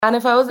And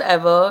if I was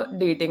ever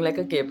dating like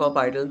a K-pop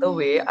idol, the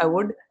way I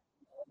would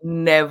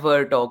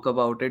never talk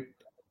about it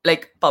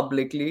like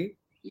publicly.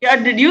 Yeah,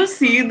 did you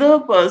see the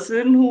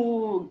person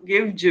who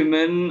gave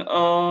Jimin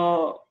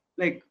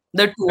like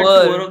The a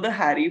tour tour. of the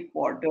Harry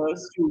Potter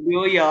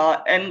studio?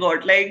 Yeah, and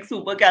got like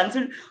super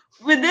cancelled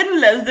within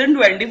less than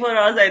 24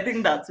 hours. I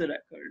think that's a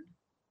record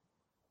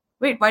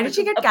Wait, why did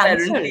she because get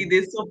apparently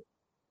cancelled?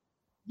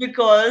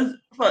 because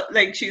for,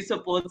 like she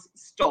supports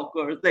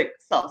stalkers like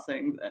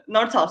sasaengs,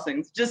 not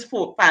sasaengs, just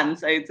for fan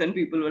sites, and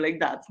people were like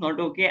that's not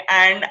okay.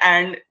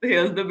 And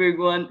here's the big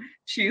one: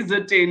 she's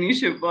a Taini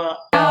shipper.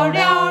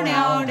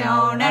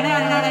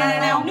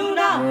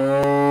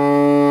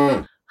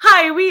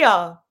 Hi, we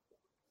are.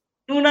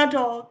 Nuna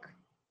talk,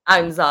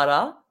 I'm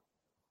Zara.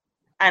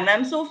 and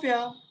I'm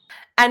Sophia.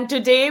 And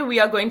today we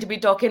are going to be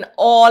talking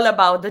all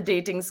about the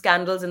dating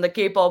scandals in the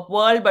K-pop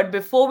world. But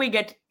before we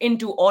get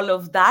into all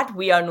of that,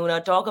 we are Noona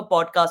Talk, a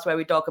podcast where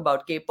we talk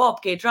about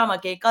K-pop, K-drama,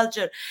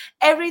 K-culture,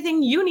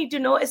 everything you need to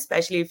know,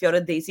 especially if you're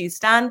a Desi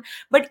stan.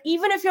 But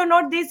even if you're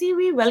not Desi,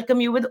 we welcome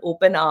you with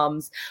open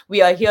arms.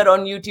 We are here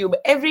on YouTube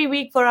every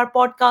week for our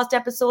podcast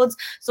episodes.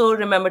 So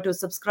remember to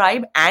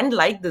subscribe and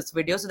like this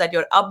video so that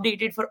you're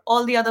updated for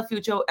all the other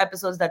future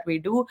episodes that we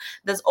do.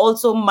 There's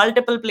also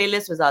multiple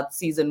playlists with our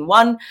season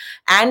 1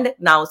 and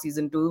now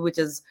season 2, which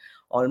is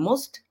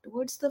almost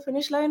towards the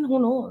finish line. Who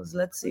knows?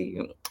 Let's see.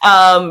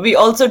 We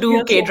also We do have so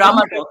much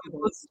K-drama to talk about.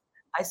 reviews.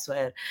 I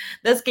swear.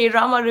 There's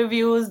K-drama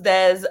reviews,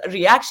 there's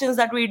reactions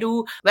that we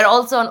do. We're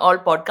also on all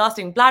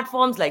podcasting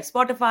platforms like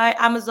Spotify,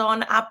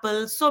 Amazon,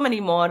 Apple, so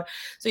many more.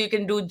 So you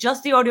can do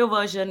just the audio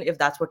version if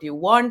that's what you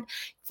want.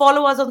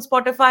 Follow us on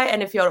Spotify.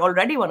 And if you're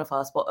already one of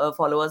our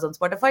followers on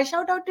Spotify,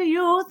 shout out to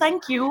you.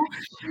 Thank you.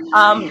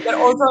 We're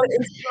also on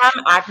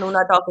Instagram at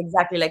Noona Talk,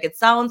 exactly like it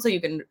sounds. So you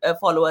can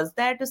follow us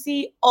there to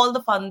see all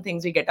the fun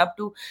things we get up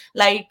to,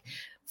 like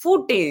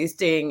food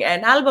tasting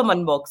and album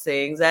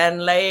unboxings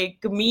and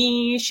like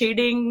me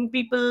shading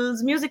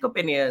people's music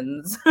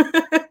opinions.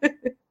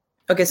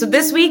 Okay, so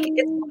this week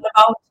it's all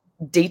about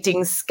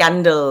dating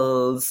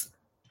scandals.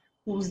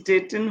 Who's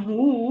dating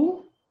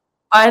who?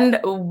 And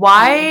Hmm.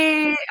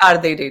 why are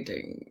they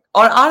dating?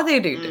 Or are they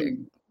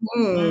dating?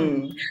 Hmm. Hmm.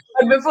 Hmm.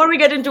 But before we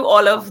get into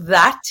all of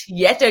that,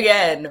 yet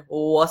again,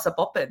 what's a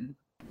poppin'?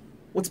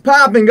 What's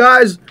popping,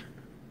 guys?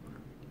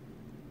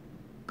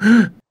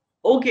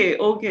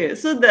 Okay.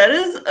 So there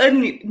is a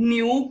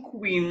new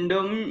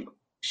Queendom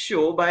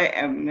show by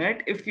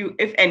Mnet.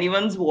 If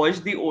anyone's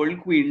watched the old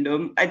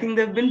Queendom, I think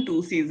there've been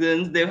two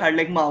seasons. They've had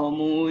like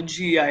Mamamoo,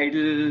 G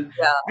Idol,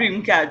 Yeah.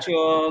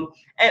 Dreamcatcher.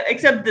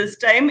 Except this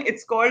time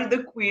it's called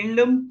the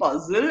Queendom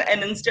Puzzle,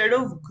 and instead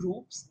of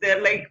groups,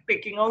 they're like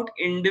picking out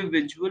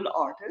individual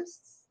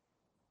artists.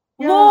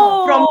 Yeah,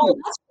 from Whoa,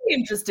 groups, that's pretty not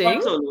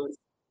interesting. soloists,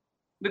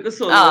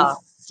 because Ah,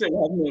 soloists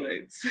still have no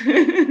rights.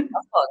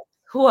 of course.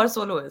 Who are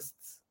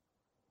soloists?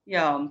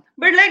 Yeah,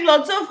 but like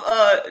lots of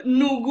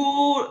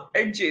Nugu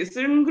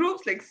adjacent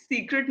groups, like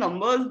Secret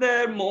Numbers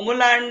there,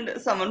 Momoland,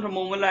 someone from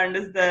Momoland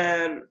is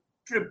there,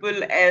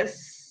 Triple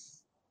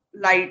S,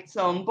 Light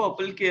Some,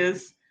 Purple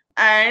Kiss,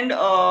 and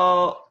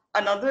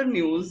another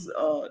news,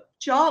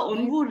 Cha Right.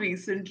 Unwoo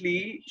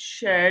recently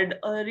shared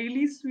a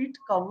really sweet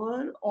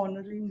cover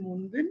honoring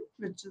Moonbin,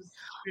 which is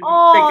really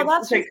like Oh, it's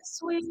that's really like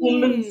sweet.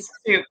 Moonbin's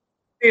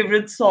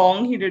favorite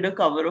song. He did a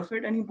cover of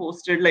it and he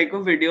posted like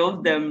a video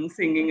of them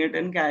singing it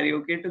in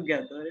karaoke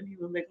together. And he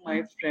was like,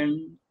 my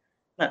friend.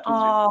 That was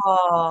really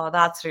sweet. Oh,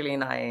 that's really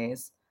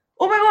nice.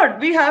 Oh my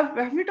god,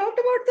 have we talked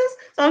about this?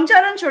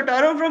 Samchan and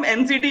Shotaro from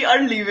NCT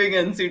are leaving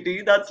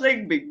NCT. That's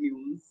like big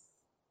news.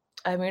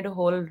 I made a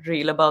whole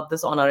reel about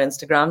this on our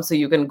Instagram, so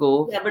you can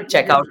go Yeah, but we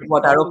check out didn't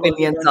what our talk about it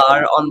opinions on are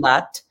air. on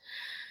that.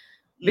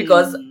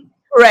 Because Hmm.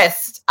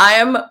 pressed. I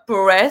am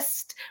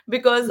pressed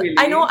because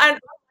I know, Really?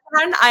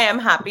 and I am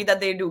happy that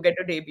they do get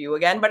to debut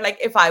again. But like,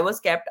 if I was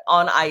kept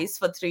on ice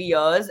for 3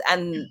 years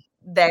and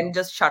then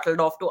just shuttled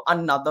off to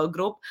another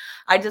group,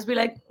 I'd just be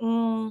like,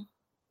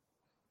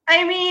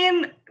 I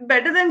mean,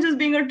 better than just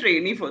being a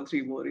trainee for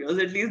 3 more years.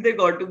 At least they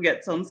got to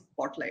get some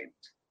spotlight.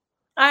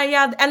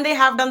 yeah. And they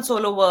have done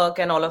solo work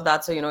and all of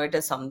that, so it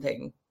is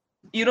something.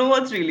 You know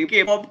what's really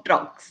K-pop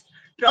trucks?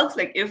 Trucks,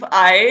 like if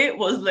I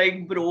was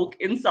like broke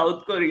in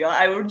South Korea,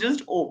 I would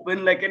just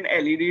open like an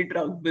LED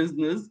truck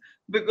business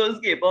because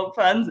K-pop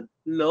fans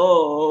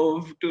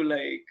love to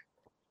like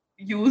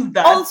use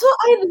that Also,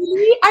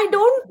 I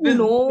don't business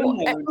know.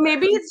 and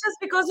Maybe monetize. it's just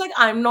because like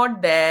I'm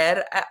not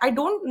there. I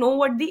don't know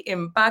what the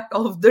impact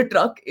of the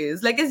truck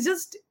is. Like it's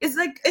just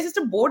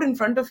a board in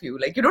front of you.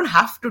 Like you don't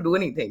have to do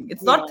anything.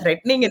 It's Yeah. not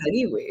threatening in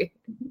any way.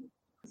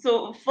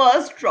 So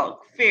first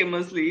truck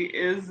famously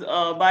is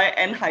by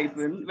N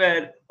Hypen,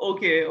 where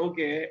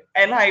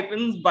N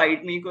Hypen's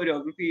Bite Me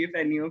choreography. If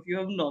any of you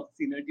have not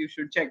seen it, you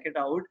should check it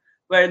out.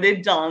 Where they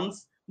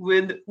dance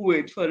with,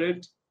 wait for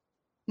it,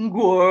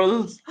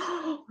 girls.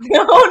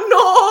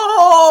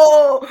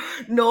 Oh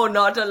no, no,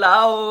 not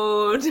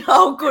allowed.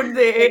 How could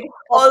they? Like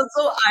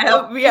Also,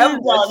 we have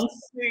couple watched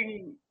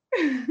dancing.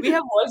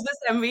 this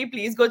MV.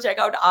 Please go check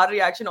out our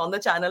reaction on the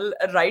channel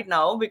right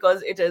now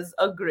because it is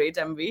a great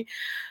MV.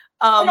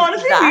 And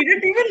honestly, That we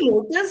didn't even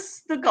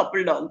notice the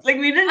couple dance. Like,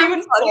 we didn't I'm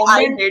even sorry,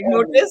 I comment did on it.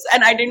 notice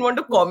and I didn't want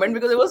to comment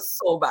because it was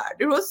so bad.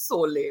 It was so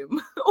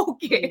lame.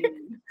 Okay.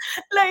 Hmm,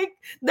 Like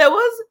there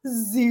was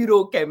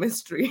zero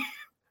chemistry.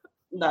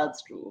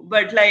 that's true.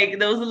 But like,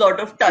 there was a lot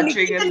of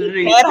touching Nikki and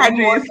and Claire had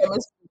more race,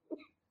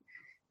 chemistry.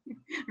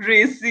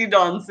 racy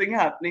dancing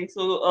happening.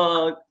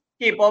 So,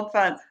 K-pop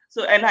fans,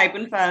 so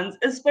Hypen fans,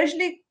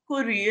 especially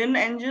Korean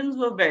engines,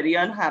 were very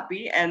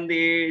unhappy, and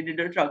they did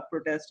a truck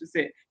protest to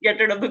say, "Get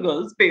rid of the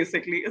girls."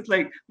 Basically, it's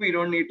like we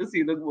don't need to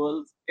see the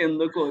girls in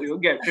the choreo.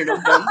 Get rid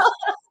of them.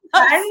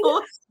 That's And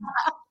so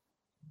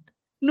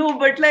no,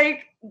 but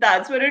like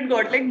that's where it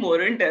got like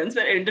more intense.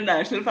 Where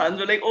international fans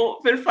were like, "Oh,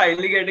 we're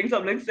finally getting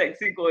some like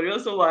sexy choreo.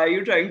 So why are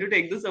you trying to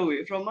take this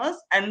away from us?"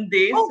 And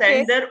they okay.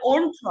 sent their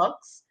own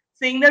trucks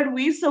saying that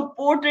we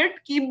support it.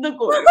 Keep the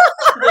choreo.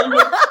 So there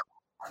was like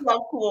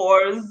truck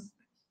wars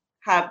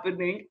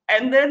happening,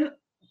 and then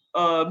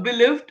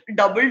Believed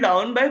doubled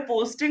down by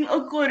posting a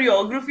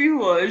choreography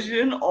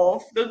version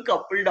of the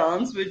couple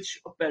dance, which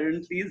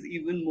apparently is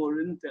even more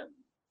intense.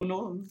 Who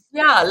knows?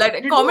 Yeah, like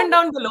Did comment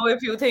down below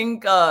if you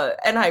think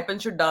Hypen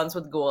should dance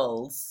with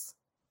girls.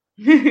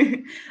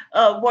 you?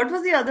 What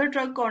was the other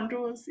truck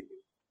controversy?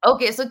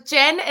 Okay, so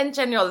Chen and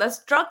Chenyol,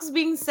 there's trucks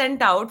being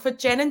sent out for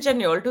Chen and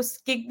Chenyol to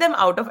kick them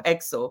out of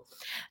EXO.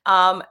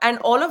 And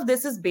all of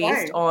this is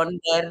based Why? on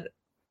their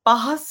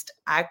past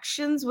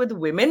actions with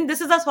women.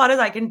 This is as far as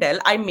I can tell.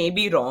 I may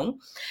be wrong.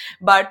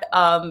 But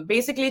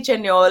basically,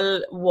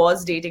 Chenyol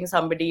was dating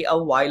somebody a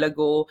while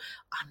ago,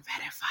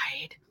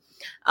 unverified.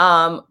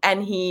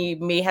 And he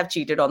may have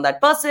cheated on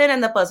that person,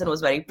 and the person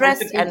was very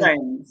pressed. Multiple And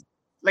times.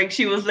 Like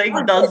she was like,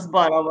 "Das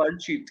 12 baar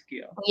cheat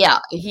kiya." yeah,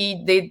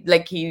 he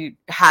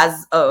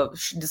has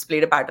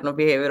displayed a pattern of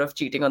behavior of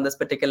cheating on this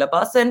particular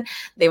person.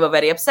 They were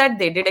very upset.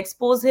 They did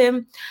expose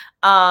him,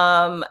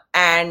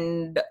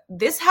 and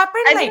this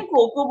happened I like think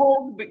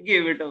Coco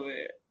gave it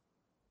away.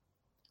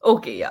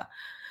 okay, yeah,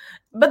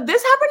 but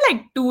this happened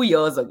like 2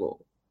 years ago,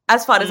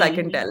 as far as I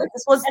can tell. Mhm. Like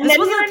this was And this then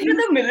was he a went to thing.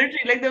 the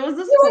military. Like there was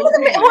this He went whole to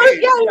the thing, right?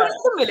 yeah, he Yeah. went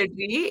to the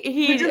military. Which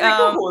He is like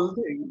a whole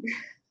thing.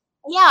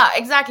 Yeah,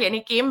 exactly. And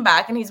he came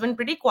back and he's been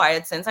pretty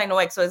quiet since. I know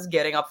EXO is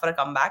gearing up for a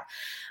comeback.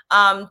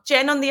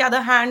 Chen, on the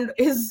other hand,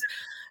 is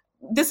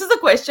this is a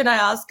question I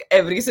ask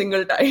every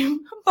single time.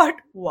 But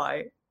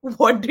why?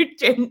 What did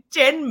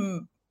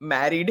Chen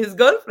married his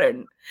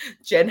girlfriend?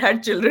 Chen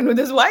had children with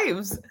his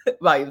wives.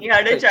 He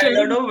had a Sorry, child out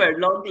children. of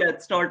wedlock.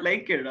 Let's not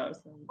like kid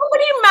ourselves. No, but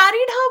he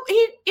married her.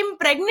 He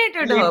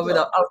impregnated her Later.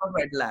 without out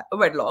of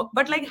wedlock,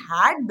 but like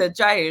had the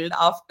child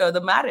after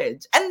the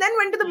marriage, and then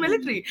went to the Hmm.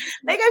 military.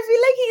 Like I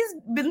feel like he's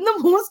been the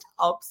most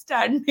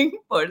upstanding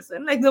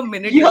person. Like the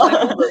minute he Yeah, was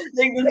like, "Oh,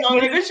 like this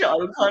sounds like a Shah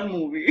Rukh Khan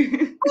movie.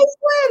 I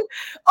swear,"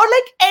 or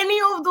like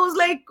any of those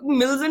like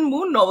Mills and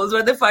Moon novels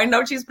where they find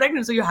out she's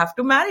pregnant, so you have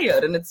to marry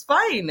her, and it's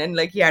fine. And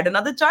like he had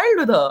another child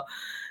with her,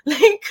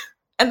 like,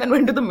 and then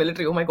went to the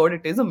military. Oh my god,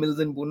 it is a Mills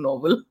and Moon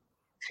novel.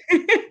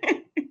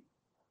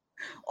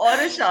 Or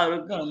a Shah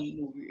Rukh Khan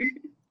movie.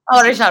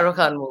 Or a Shah Rukh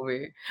Khan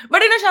movie.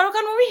 But in a Shah Rukh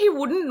Khan movie, he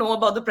wouldn't know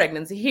about the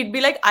pregnancy. He'd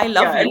be like, I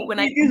Yeah, love and you when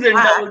I Preeti come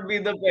Zinta back. would be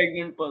the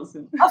pregnant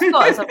person. Of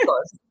course, of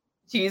course.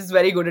 She's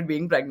very good at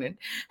being pregnant.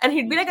 And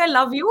he'd be like, I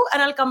love you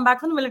and I'll come back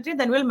from the military,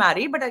 then we'll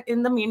marry. But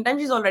in the meantime,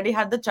 she's already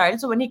had the child.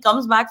 So when he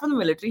comes back from the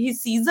military, he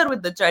sees her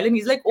with the child and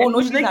he's like, oh And no,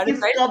 he's she's like, had a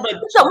child Kiska with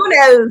bacha. someone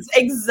else.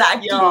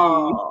 Exactly.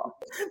 Yeah.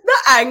 The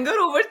anger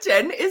over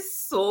Chen is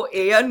so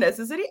A,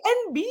 unnecessary,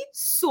 and B,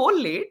 so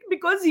late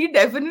because he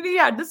definitely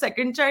had the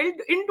second child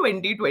in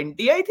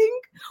 2020, I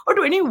think, or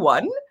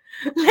 21.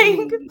 Like,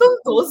 Hmm. तो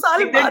 2 साल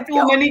Like there are बाद too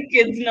क्या many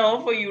kids now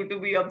for you to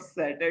be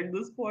upset at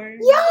this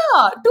point.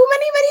 Yeah, too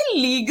many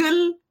very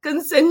legal,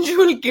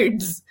 consensual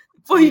kids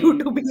for you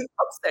to be Hmm.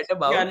 upset Yeah,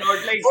 about.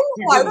 not like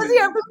And why hidden does he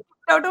have to villains. be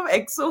kicked out of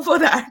EXO for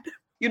that?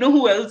 You know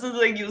who else is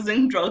like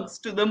using drugs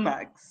to the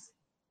max?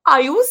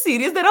 Are you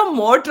serious? There are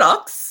more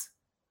trucks.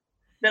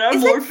 There are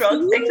It's like more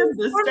trucks, free except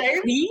this for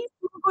time free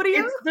in Korea.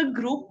 it's the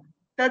group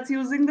that's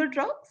using the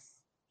trucks.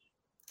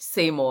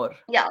 Say more.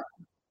 Yeah.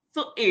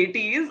 So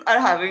 80s are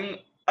having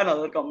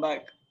another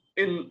comeback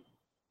in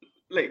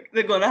like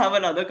they're gonna have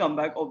another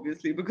comeback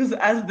obviously because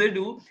as they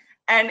do,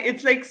 and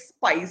it's like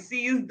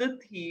spicy is the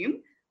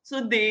theme.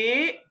 So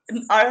they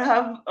are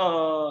have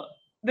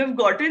they've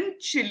gotten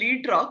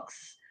chili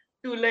trucks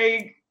to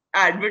like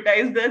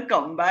advertise their Oh,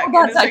 comeback, and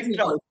that's it's like actually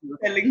trucks so cute.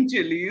 selling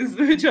chilies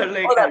which are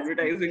like Oh, that's cute.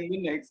 advertising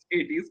the next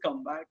 80s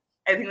comeback.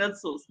 I think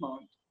that's so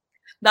smart.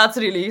 That's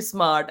really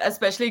smart,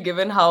 especially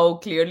given how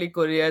clearly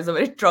Korea is a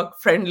very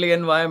truck-friendly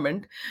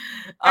environment.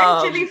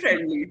 And chili Um,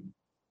 friendly.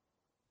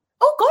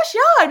 oh gosh,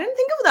 yeah, I didn't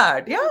think of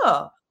that.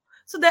 Yeah.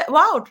 So that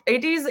wow,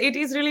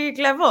 80s really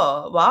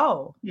clever.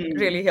 Wow. Hmm.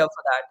 Really here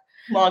for that.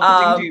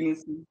 Marketing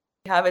geniuses.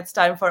 Have it's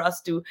time for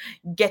us to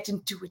get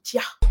into it.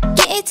 Yeah.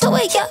 Get into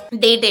it, yeah.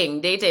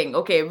 Dating.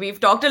 Okay, we've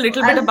talked a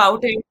little bit As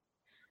about it.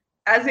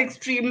 as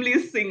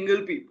extremely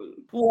single people.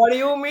 What do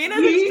you mean as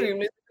We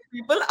extremely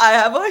people? I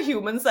have a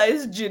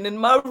human-sized gin in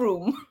my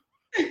room.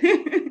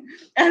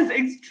 as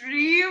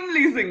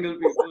extremely single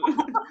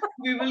people,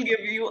 we will give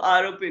you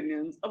our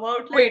opinions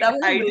about Wait, like I'm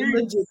gonna idol. bring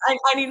the gin.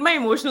 I need my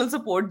emotional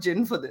support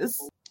gin for this.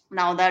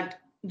 Now that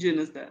Jin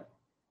is there,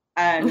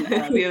 and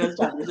we have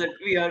established that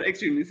we are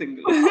extremely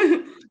single,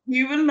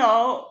 we will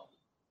now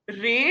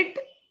rate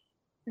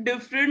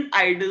different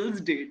idols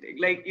dating.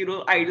 Like,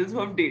 idols who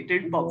have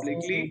dated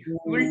publicly.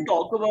 We will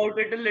talk about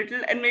it a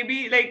little and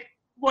maybe like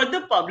what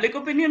the public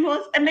opinion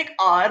was and like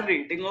our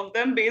rating of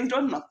them based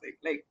on nothing.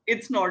 Like,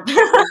 it's not like,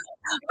 Based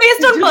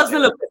it's on just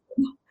personal like,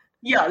 opinion.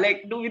 yeah,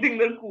 like, do we think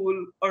they're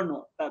cool or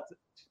not? That's it.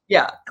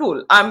 Yeah,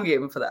 cool. I'm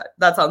game for that.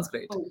 That sounds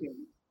great. Okay.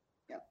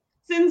 Yeah.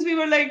 Since we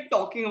were like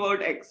talking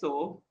about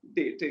EXO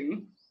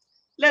dating,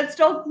 let's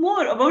talk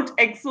more about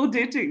EXO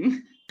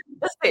dating.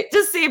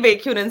 Just say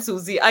Baekhyun and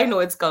Suzy. I know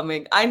it's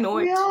coming. I know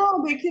it. Yeah,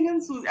 Bacon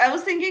and Susie. I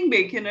was thinking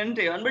Bacon and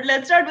Taeyeon, but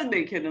let's start with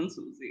Bacon and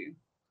Susie.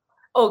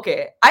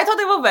 Okay. I thought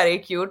they were very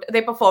cute.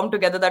 They performed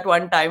together that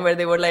one time where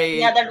they were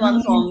Yeah, like, that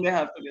one song they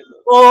have together.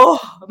 oh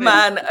Very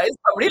man, cute. if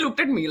somebody looked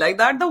at me like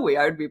that, the way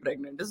I'd be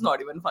pregnant is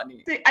not even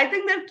funny. See, I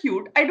think they're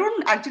cute.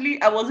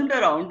 I wasn't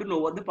around to know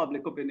what the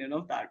public opinion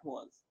of that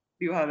was.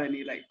 Do you have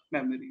any like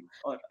memory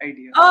or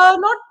idea?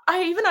 Not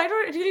I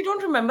don't really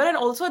don't remember. And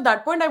also at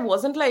that point, I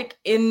wasn't like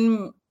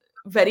in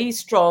very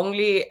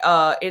strongly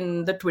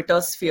in the Twitter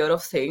sphere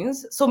of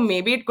things. So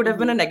maybe it could have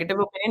been a Mhm. negative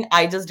opinion.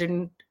 I just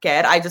didn't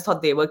care. I just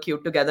thought they were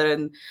cute together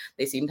and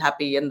they seemed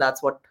happy, and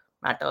that's what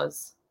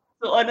matters.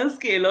 So on a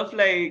scale of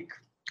like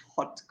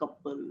hot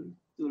couple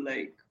to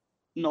like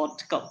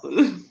not couple,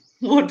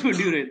 what would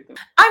you rate them?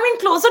 I mean,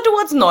 closer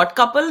towards not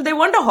couple. They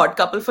weren't a hot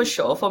couple for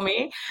sure for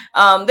me.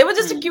 They were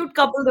just a Hmm. cute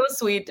couple. They were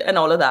sweet and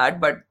all of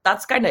that, but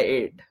that's kind of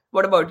it.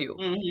 What about you?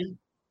 Mhm.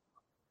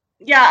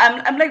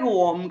 Yeah, I'm like a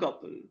warm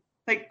couple.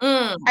 Like I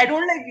Mm.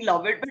 don't like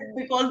love it, but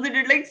because they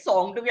did like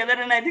song together,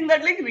 and I think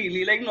that like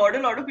really like not a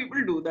lot of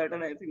people do that,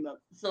 and I think that.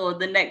 So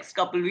the next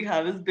couple we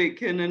have is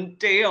Bacon and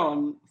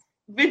Taeyeon,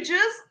 which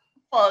is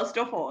first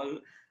of all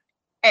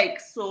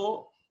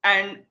EXO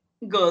and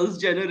Girls'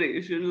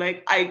 Generation,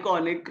 like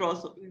iconic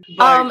crossover.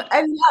 But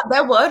And yeah,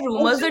 there were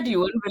rumors also, that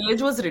UN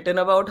Village was written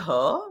about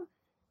her,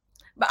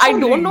 but oh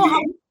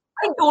really?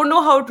 I don't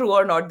know how true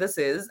or not this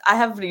is. I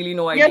have really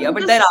no Yeah, idea.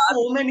 But there because are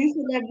so many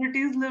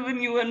celebrities live in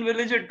UN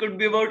Village, it could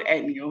be about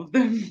any of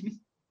them.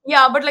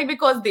 yeah, but like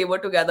because they were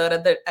together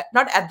at the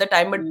not at the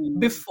time, but Hmm.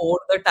 before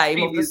the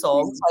time of the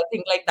song. Previously, So I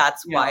think like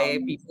that's yeah. why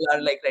people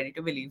are like ready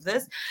to believe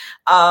this.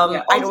 Yeah. I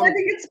Also, I don't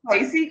think it's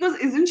spicy because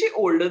isn't she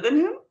older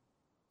than him?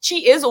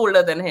 She is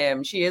older than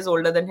him. She is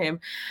older than him.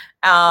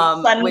 Which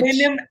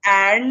Sunminim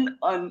and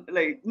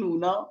like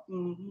Noona.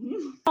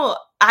 Mhm.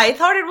 I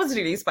thought it was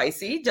really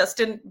spicy just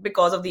in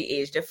because of the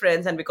age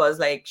difference and because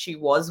like she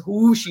was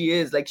who she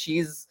is. Like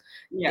she's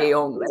Yeah.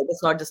 Taeyong, right?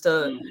 It's not just a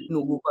Mm.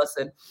 Nugu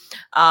person.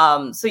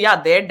 So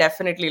yeah, they're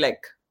definitely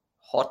like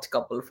hot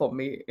couple for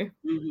me.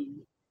 Mhm.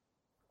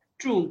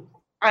 True.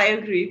 I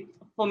agree.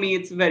 For me,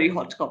 it's a very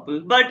hot couple.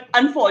 But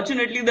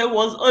unfortunately, there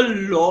was a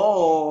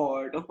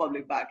lot of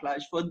public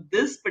backlash for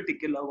this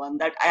particular one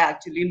that I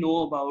actually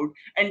know about.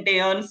 And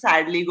Taeyeon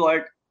sadly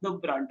got the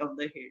brunt of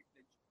the hate,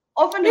 which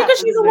often Because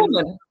she's happens a when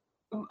woman.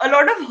 a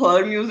lot of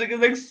her music is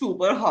like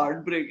super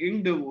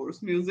heartbreaking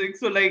divorce music.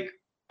 So like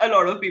a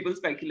lot of people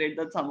speculate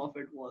that some of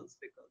it was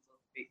because of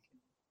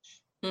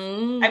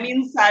Bacon. I Mm.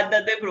 mean, sad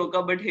that they broke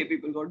up, but hey,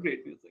 people got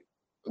great music.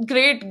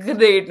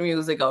 Great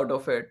music out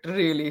of it.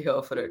 Really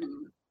here for it.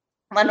 Mhm.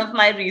 One of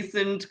my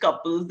recent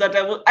couples that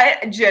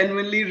I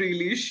genuinely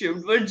really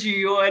shipped were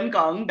Gio and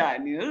Kang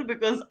Daniel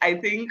because I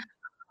think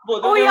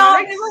both Oh of them were yeah,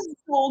 like they were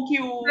so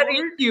very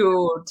cute.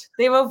 cute.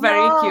 They were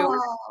very cute.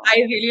 Yeah. I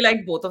really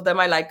like both of them.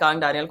 I like Kang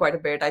Daniel quite a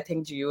bit. I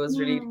think Gio is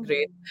really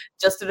great. Hmm.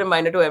 Just a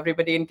reminder to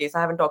everybody, in case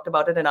I haven't talked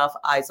about it enough,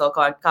 I saw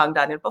Kang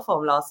Daniel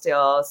perform last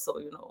year. So,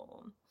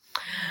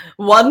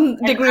 one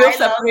And degree of I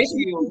love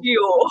separation from Gio.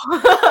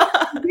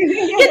 Gio.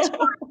 Yeah,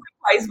 Gio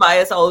has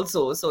bias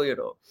also. So,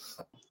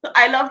 So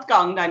I loved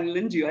Kang Daniel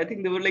and Gio. I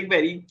think they were like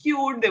very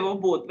cute. They were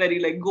both very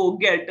like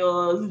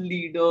go-getters,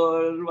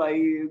 leader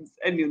vibes,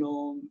 and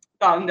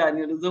Kang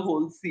Daniel is a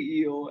whole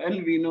CEO,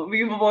 and we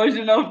have a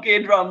version of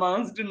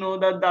K-dramas to know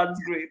that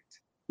that's great.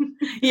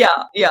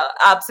 yeah,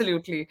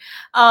 absolutely.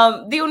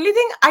 The only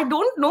thing I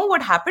don't know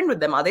what happened with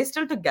them. Are they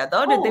still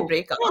together? Did they Oh,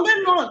 break up? no,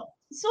 they're not.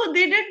 So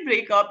they did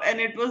break up, and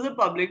it was a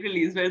public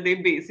release where they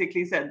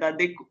basically said that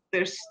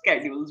their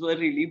schedules were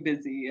really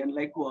busy and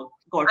like work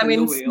got I in the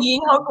mean, way of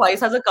seeing how them. Twice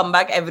has a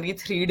comeback every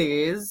 3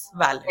 days,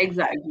 valid.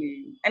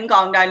 Exactly. And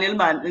Kang Daniel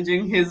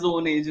managing his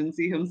own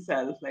agency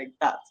himself, like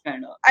that's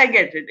kind of I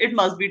get it. It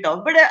must be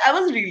tough. But I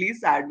was really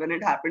sad when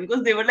it happened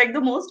because they were like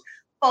the most,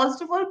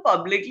 first of all,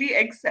 publicly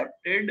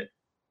accepted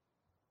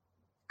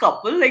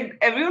couple. Like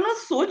everyone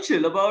was so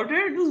chill about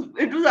it.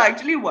 It was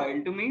actually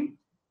wild to me.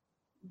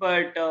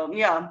 But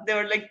yeah, they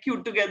were like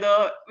cute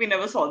together. We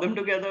never saw them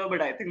together,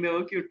 but I think they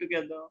were cute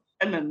together.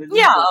 And then they just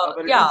Yeah, broke up,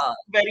 and it was yeah.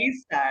 very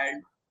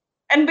sad.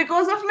 And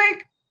because of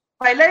like,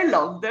 while I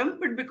love them,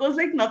 but because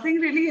like nothing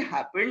really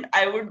happened,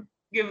 I would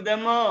give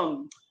them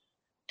a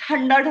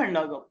thanda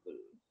thanda couple.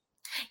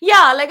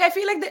 Yeah, like I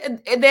feel like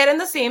they're in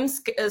the same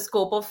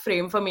scope of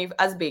frame for me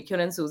as Baekhyun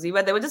and Suzy,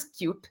 where they were just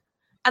cute,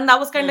 and that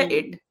was kind of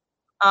it.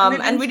 Hmm.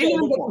 And they And didn't we didn't stir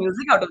even the get pot.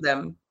 music out of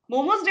them.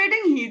 Momo's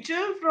dating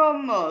Heechul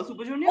from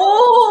Super Junior.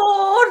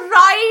 Oh,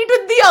 right,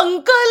 with the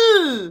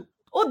uncle.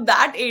 Oh,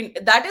 that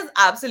is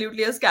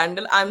absolutely a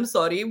scandal. I'm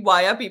sorry.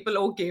 Why are people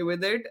okay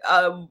with it?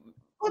 Oh,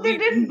 they We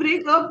did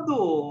break up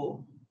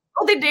though.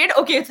 Oh, they did.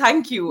 Okay,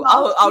 thank you.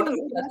 Last Out year.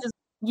 of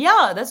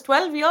yeah, that's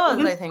 12 years,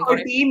 That's I think, or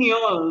 13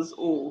 years.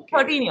 Oh, okay.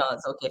 13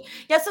 years. Okay,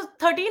 yeah. So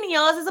 13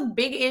 years is a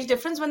big age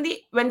difference when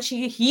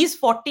he's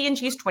 40 and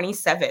she's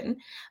 27.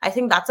 I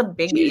think that's a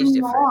big She's age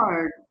difference.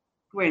 not Yes.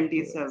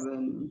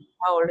 27.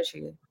 How old is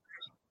she?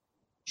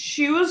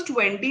 She was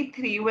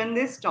 23 when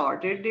they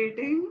started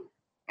dating,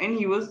 and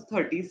he was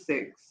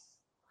 36.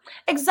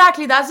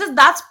 Exactly.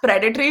 That's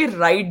predatory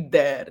right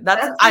there.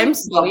 That's That's I'm like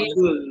sorry.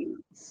 double.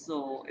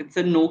 So it's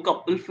a no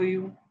couple for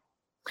you.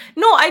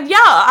 No,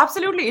 yeah,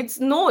 absolutely. It's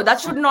no,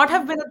 that should not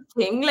have been a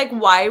thing. Like,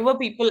 why were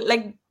people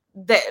like,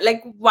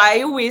 why are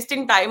you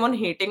wasting time on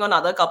hating on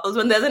other couples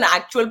when there's an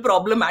actual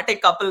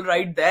problematic couple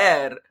right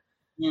there?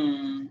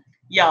 Hmm.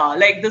 Yeah,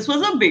 like this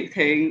was a big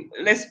thing,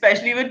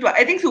 especially with.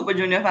 I think Super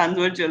Junior fans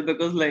were chill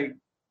because like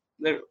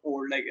they're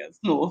old, I guess.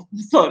 No,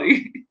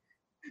 sorry.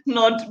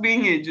 Not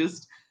being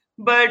ageist.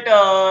 But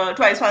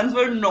Twice fans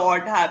were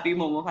not happy.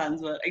 Momo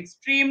fans were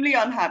extremely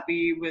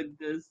unhappy with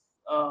this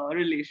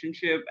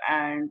relationship,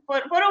 and for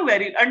a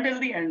very until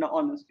the end,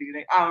 honestly,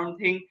 like I don't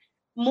think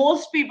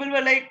most people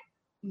were like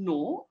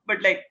no,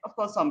 but like of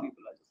course some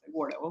people are just like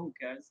whatever, who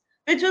cares?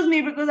 Which was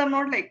me because I'm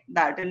not like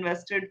that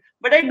invested.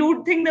 But I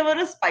do think they were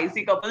a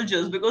spicy couple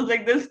just because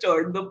like they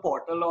stirred the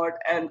pot a lot,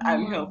 and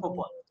I'm here for Mhm.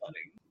 pot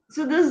stirring.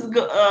 So this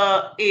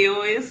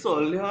AOA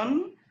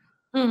Solhyun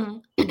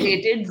Mhm.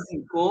 dated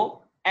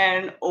Zico,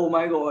 and oh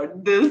my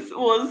god, this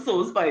was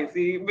so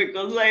spicy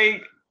because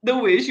like the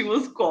way she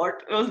was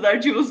caught was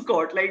that she was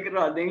caught like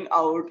running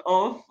out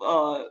of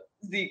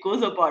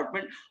Zico's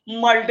apartment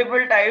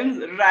multiple times,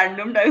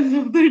 random times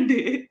of the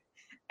day,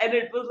 and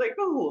it was like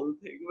a whole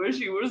thing where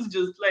she was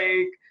just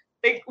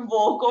like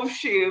walk of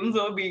shames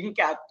of being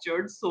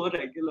captured so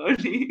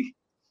regularly,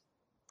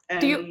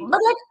 Do you? and But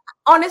like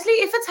honestly,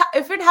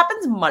 if it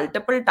happens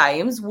multiple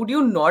times, would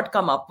you not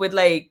come up with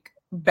like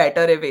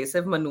better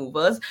evasive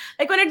maneuvers?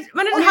 Like when it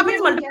or maybe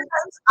happens multiple yes.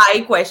 times,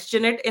 I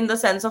question it in the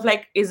sense of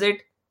like, is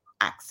it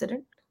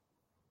accident?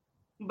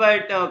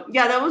 But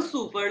yeah, that was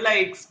super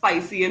like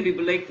spicy, and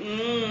people like,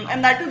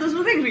 and that this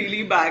was like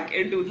really back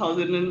in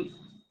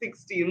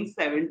 2016,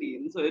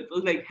 17. So it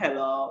was like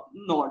hella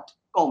not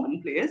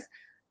commonplace.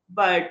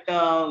 But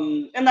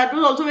and that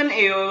was also when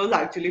AO was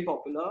actually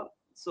popular.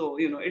 So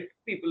it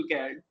people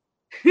cared.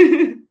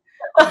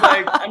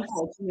 But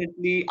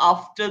unfortunately,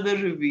 after the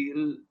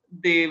reveal,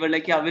 they were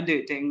like, yeah, we're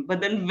dating.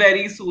 But then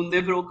very soon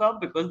they broke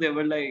up because they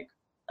were like,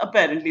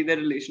 apparently their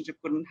relationship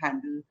couldn't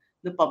handle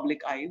the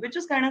public eye, which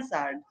is kind of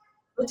sad.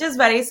 Which is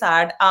very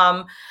sad.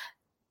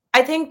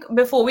 I think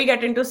before we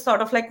get into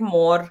sort of like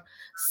more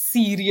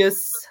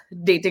serious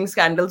dating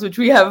scandals, which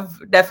we have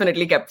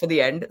definitely kept for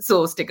the end,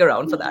 so stick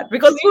around for that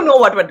because you know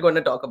what we're going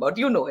to talk about.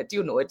 You know it.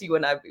 You know it. You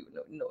and I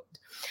know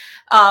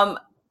it.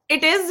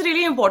 It is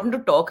really important to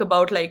talk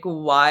about like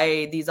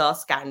why these are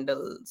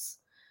scandals.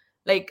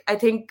 Like I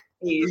think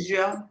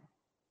Asia.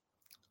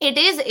 it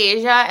is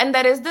Asia, and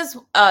there is this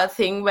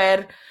thing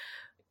where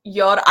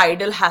your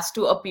idol has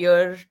to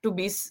appear to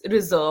be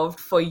reserved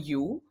for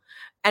you.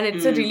 And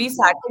it's a really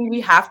sad Hmm. thing. We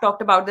have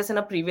talked about this in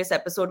a previous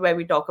episode where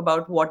we talk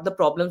about what the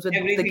problems with the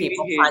Everything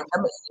K-pop we hate.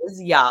 fandom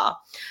is. Yeah.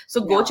 So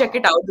go check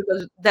Yeah. it out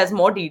because there's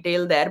more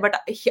detail there. But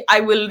I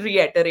will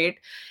reiterate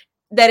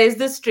there is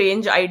this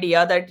strange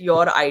idea that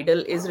your idol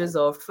is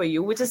reserved for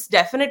you, which is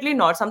definitely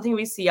not something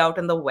we see out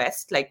in the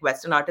West. Like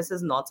Western artists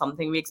is not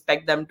something we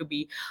expect them to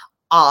be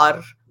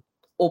our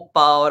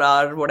oppa or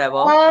our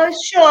whatever.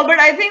 Sure, but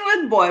I think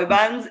with boy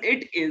bands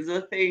it is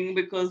a thing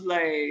because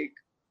like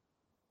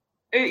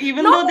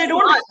even Not though they as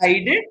don't much.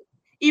 hide it,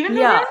 even though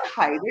they Yeah. don't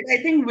hide it,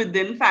 I think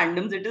within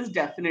fandoms it is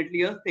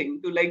definitely a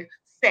thing to like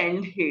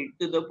send hate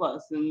to the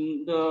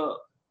person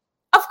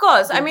Of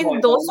course, the I boy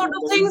mean, those band sort of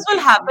member is things will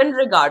dating. happen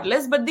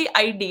regardless, but the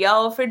idea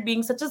of it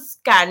being such a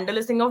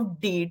scandalous thing of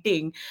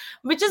dating,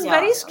 which is Yeah,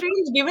 very yeah.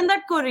 strange given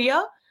that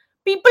Korea,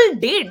 people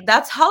date.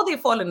 That's how they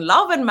fall in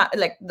love and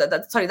like,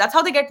 sorry, that's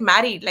how they get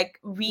married. Like,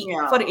 for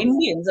Yeah.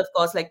 Indians, of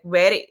course, like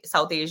where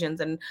South Asians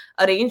and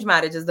arranged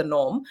marriage is the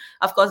norm.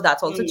 Of course,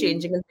 that's also Hmm.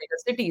 changing in bigger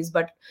cities.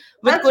 But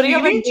with That's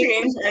Korea, really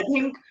changed. I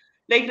think,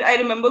 like, I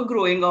remember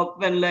growing up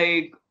when,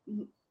 like,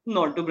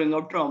 not to bring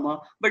up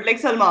trauma, but like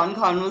Salman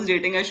Khan was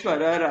dating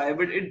Aishwarya Rai,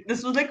 but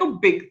this was like a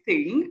big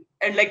thing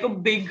and like a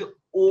big,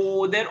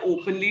 oh, they're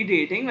openly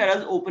dating,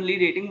 whereas openly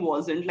dating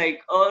wasn't like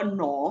a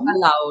norm.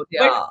 allowed,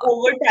 But yeah.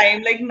 over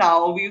time, like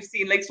now we've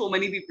seen like so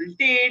many people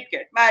date,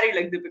 get married,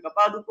 like Deepika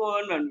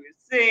Padukone, Ranveer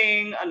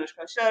Singh,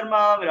 Anushka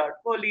Sharma, Virat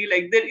Kohli,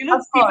 like they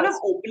Of people have course.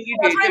 openly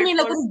That's what I dated mean.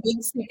 Like for. in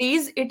big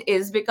cities, it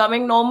is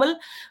becoming normal.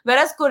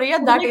 Whereas Korea,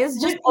 But that like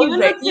is just even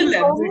with already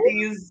normal.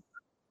 celebrities,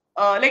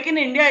 like in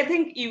India, I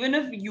think even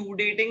if you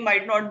dating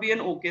might not be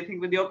an okay thing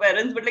with your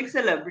parents, but like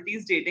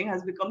celebrities dating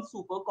has become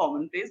super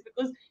commonplace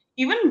because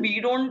even we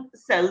don't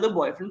sell the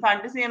boyfriend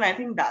fantasy, and I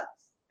think that's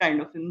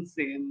kind of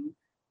insane.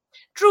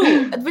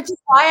 True, which is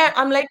why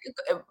I'm like,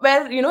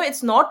 where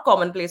it's not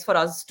commonplace for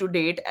us to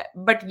date,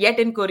 but yet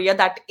in Korea,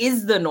 that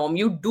is the norm.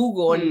 You do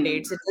go on Hmm.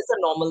 dates, it is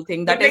a normal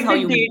thing. But That is like how the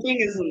you meet. dating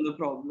isn't the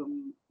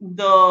problem.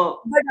 The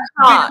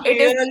But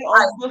it is betrayal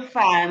of the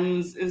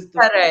fans is the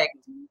correct.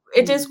 problem.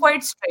 It is Hmm.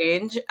 quite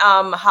strange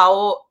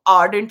how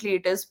ardently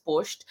it is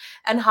pushed,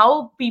 and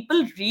how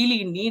people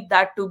really need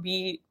that to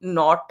be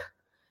not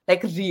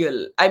like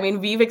real. I mean,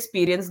 we've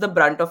experienced the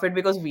brunt of it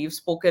because we've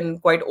spoken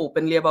quite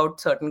openly about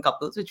certain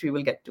couples, which we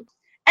will get to.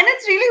 And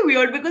it's really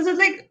weird because it's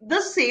like the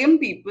same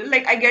people.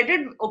 Like I get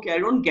it. Okay, I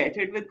don't get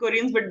it with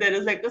Koreans, but there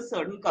is like a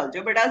certain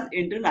culture. But as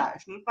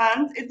international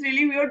fans, it's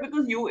really weird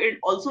because you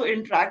also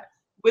interact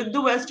with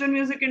the Western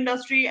music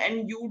industry,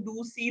 and you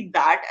do see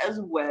that as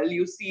well.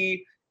 You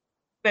see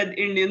with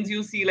Indians,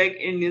 you see like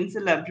Indian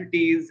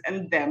celebrities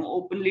and them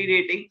openly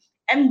dating,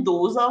 and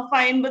those are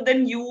fine. But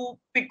then you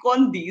pick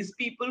on these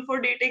people for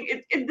dating.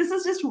 This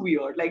is just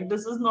weird. Like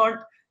this is not.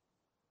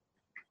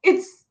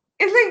 It's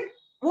like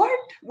what?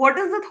 What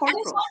is the And thought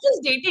it's not process?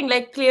 just dating.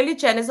 Like clearly,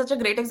 Chen is such a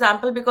great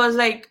example because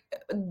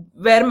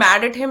we're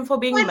mad at him for So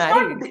being it's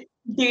not married.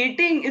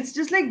 dating. It's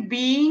just like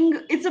being.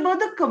 It's about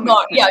the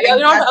Not yeah, commitment. yeah, Like you're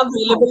not that's the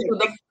available concept. to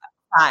the Like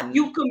fan.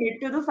 you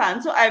commit to the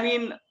fan. So I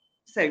mean,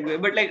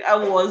 segue. But like I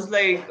was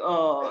like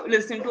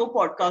listening to a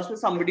podcast where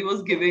somebody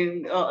was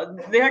giving.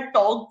 They had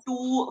talked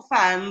to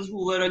fans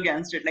who were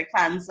against it, like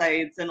fan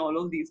sites and all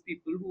of these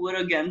people who were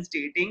against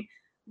dating.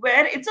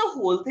 Where it's a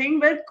whole thing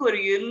where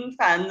Korean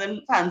fans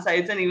and fan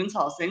sites and even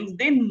Sasaengs,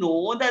 they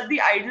know that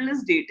the idol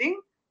is dating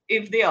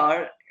if they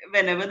are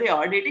whenever they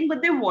are dating,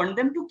 but they want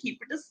them to keep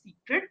it a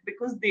secret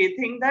because they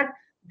think that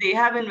they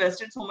have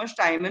invested so much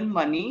time and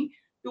money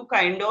to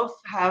kind of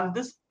have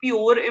this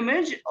pure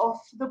image of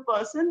the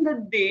person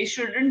that they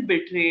shouldn't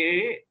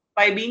betray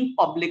by being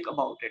public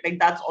about it. Like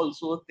that's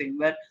also a thing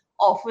where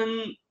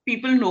often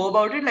people know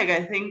about it. Like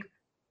I think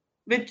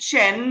with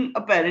Chen,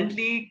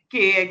 apparently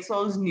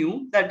KXOs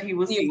knew that he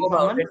was Knew seeing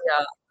about someone, it,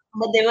 yeah.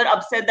 but they were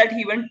upset that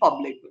he went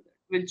public with it,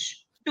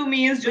 which to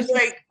me is Which just is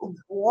like,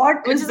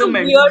 what which is is the a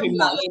mental weird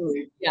line.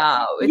 gymnastics?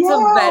 Yeah, it's a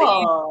very Yeah,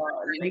 weird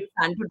line like in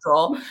sand to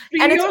draw.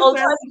 free And it's also,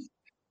 yourself.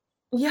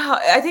 yeah,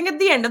 I think at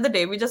the end of the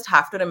day, we just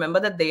have to remember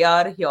that they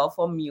are here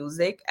for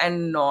music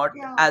and not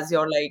Yeah. as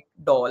your like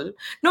doll.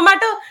 No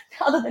matter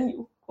other than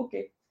you.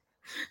 Okay.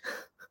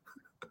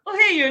 Oh,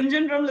 hey,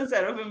 Yunjin from Le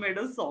Seraphim made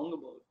a song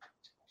about it.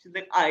 She's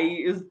like, I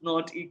is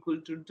not equal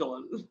to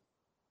doll.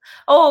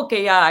 Oh,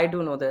 okay. Yeah, I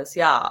do know this.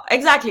 Yeah,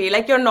 exactly.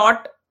 Like you're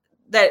not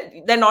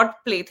they're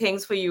not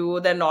playthings for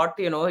you. They're not,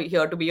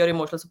 here to be your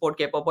emotional support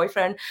K-pop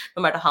boyfriend,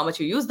 no matter how much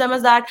you use them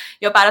as that.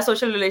 Your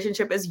parasocial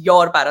relationship is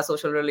your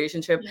parasocial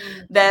relationship.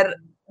 They're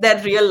Hmm.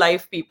 they're real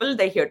life people.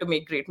 They're here to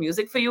make great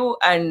music for you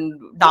and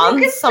And you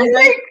dance can still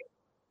sometimes. like,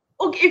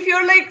 okay, if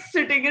you're like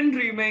sitting and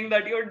dreaming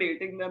that you're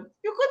dating them,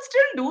 you could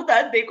still do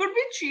that. They could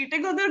be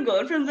cheating on their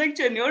girlfriends. Like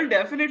Chenyol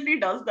definitely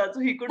does that, so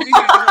he could be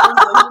cheating on his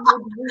girlfriend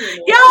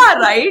with Yeah,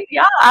 right.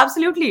 Yeah,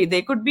 absolutely.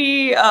 They could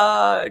be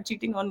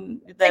cheating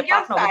on their Like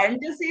your partner with.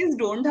 fantasies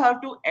don't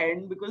have to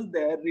end because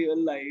their real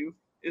life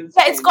is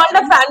Yeah, it's called a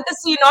changing.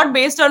 fantasy, not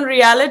based on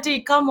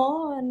reality. Come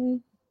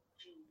on.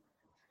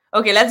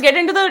 Okay, let's get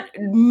into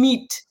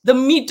the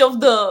meat of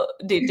the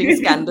dating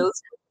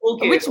scandals,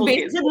 Okay, which okay. So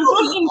basically this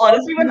only was involve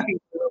honestly two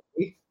people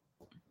only.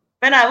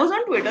 when I was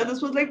on Twitter,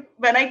 this was like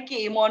when I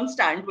came on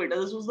Stan Twitter,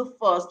 this was the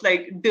first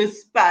like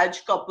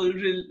dispatch couple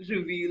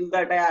reveal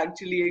that I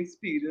actually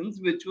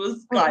experienced, which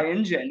was Kai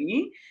and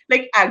Jenny.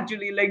 Like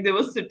actually, like they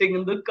were sitting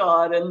in the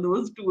car and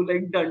those two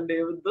like Dande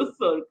with the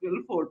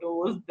circle photo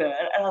was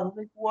there, and I was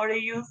like, "What are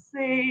you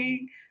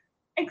saying?"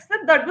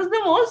 Except that was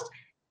the most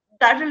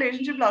that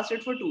relationship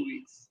lasted for 2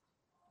 weeks.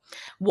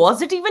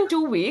 Was it even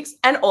 2 weeks?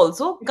 And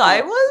also, It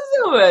Kai was.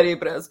 was very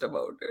pressed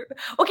about it.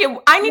 Okay,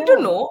 I need to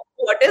Yeah. know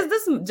what is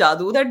this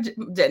jadoo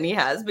that Jenny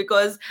has,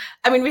 because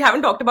I mean, we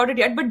haven't talked about it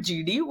yet, but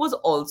GD was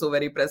also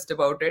very pressed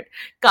about it.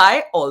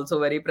 Kai also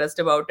very pressed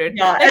about it.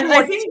 Yeah, Like, and I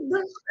what is think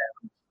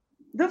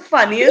the because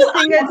funniest I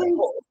thing I want to think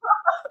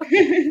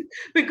know.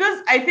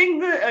 because I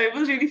think it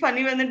was really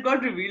funny when it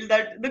got revealed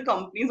that the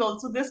companies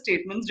also their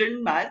statements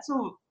didn't match.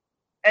 So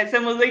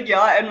SM was like,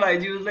 yeah, and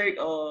YG was like,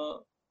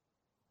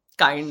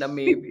 Kinda,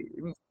 maybe.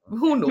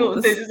 Who no,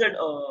 they knows? just said,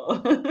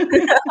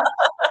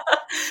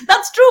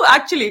 That's true,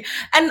 actually.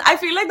 And I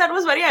feel like that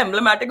was very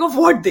emblematic of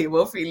what they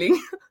were feeling.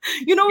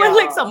 When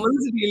like yeah.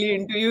 someone's really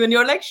into you and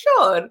you're like,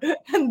 sure,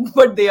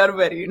 but they are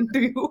very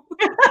into you.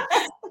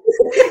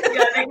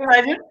 Yeah, like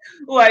imagine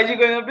YG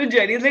going up to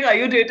Jenny, he's like, are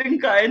you dating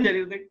Kai? And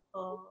Jenny was like,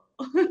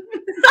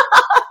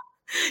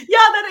 Yeah,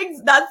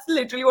 that's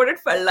literally what it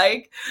felt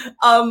like.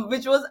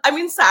 Which was, I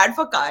mean, sad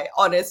for Kai,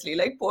 honestly,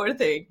 like poor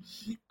thing.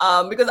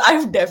 Because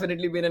I've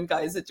definitely been in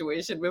Kai's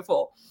situation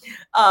before.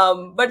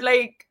 But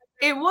like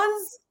it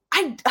was,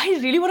 I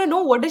really want to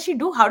know, what does she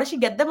do? How does she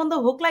get them on the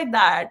hook like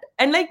that?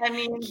 And like I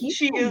mean, keep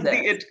she them is there.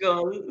 the it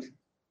girl.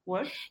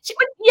 What?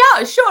 But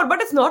yeah, sure,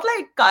 but it's not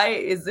like Kai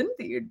isn't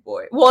the it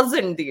boy,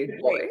 wasn't the it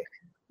boy.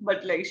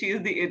 But like she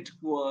is the it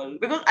girl,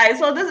 because I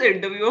saw this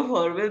interview of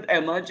her with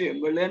Emma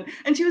Chamberlain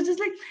and she was just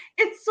like,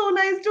 it's so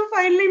nice to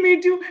finally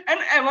meet you, and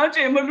Emma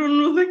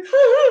Chamberlain was like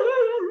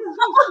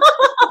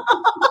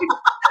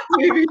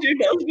maybe she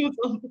does do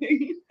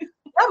something.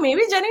 Yeah,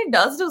 maybe Jenny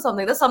does do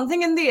something. There's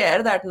something in the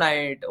air that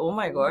night. Oh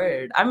my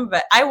god, I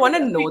But want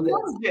to yeah, know speaking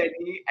this. of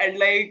Jenny, and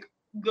like,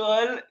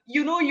 girl,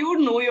 you know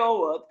your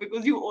worth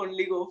because you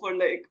only go for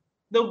like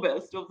the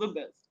best of the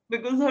best.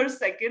 Because her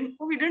second,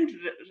 oh, we didn't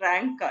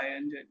rank Kaya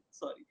and Jenny,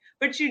 sorry,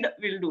 but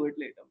we'll do it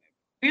later.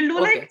 Maybe. We'll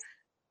do Okay, like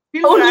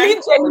we'll only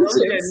rank Jenny all of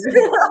chips. Jenny's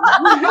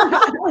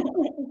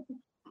girls.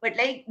 But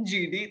like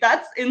GD,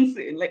 that's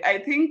insane. Like I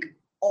think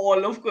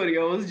all of Korea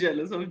was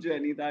jealous of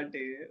Jenny that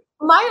day.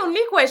 My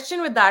only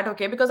question with that,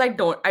 okay, because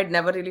I'd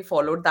never really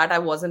followed that. I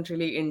wasn't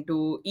really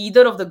into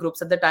either of the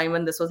groups at the time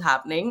when this was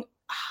happening.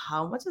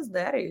 How much is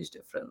their age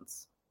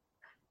difference?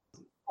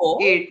 Oh,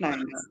 8, 9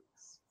 years.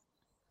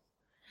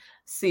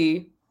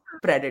 see,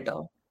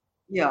 Predator.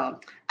 Yeah,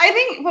 I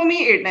think for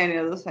me 8, 9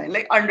 years is fine.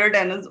 Like under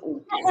 10 is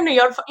No, okay. no,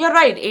 you're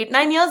right. 8,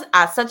 9 years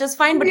as such is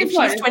fine. But Maybe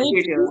sorry, it's 8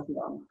 years.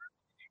 Yeah.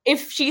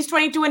 if she's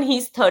 22 and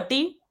he's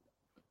 30,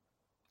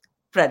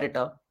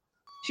 Predator,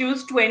 She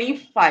was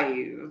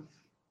 25.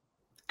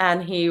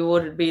 and he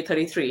would be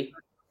 33.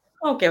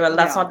 Okay, well,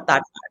 that's Yeah. not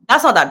that bad.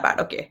 That's not that bad.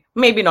 Okay,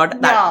 maybe not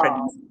that Yeah.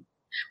 Predator.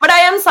 But I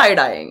am side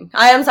eyeing.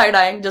 I am side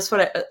eyeing just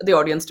for the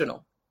audience to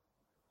know.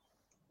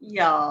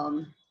 Yeah.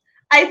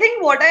 I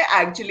think what I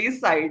actually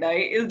side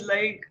eye is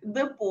like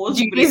the post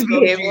GD's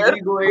breakup behavior.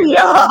 GD going on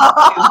Yeah.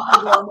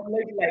 Instagram and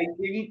like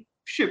liking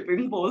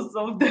shipping posts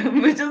of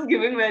them, which is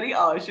giving very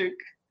Ashik,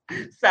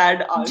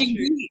 sad Ashik.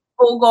 GD,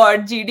 oh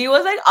god, GD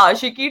was like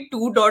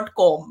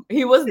ashiki2.com.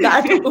 He was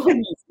that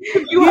only.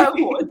 If you have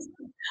watched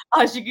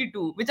Ashiki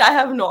 2, which I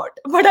have not,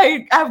 but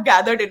I have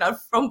gathered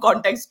enough from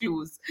context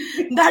clues.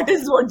 That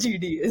is what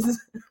GD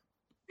is.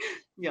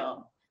 Yeah,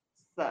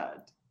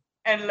 sad.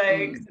 And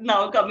like Mm.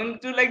 now coming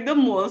to like the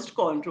most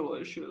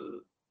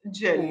controversial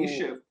Jenny Oh.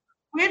 ship,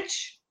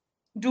 which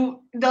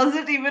does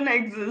it even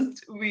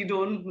exist? We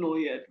don't know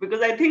yet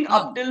because I think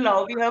up Mm. till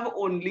now we have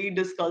only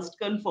discussed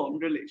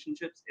confirmed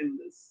relationships in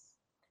this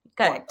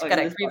Correct, in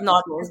correct. this We've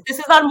not. episode. This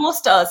is our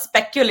most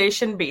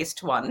speculation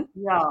based one.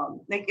 Yeah,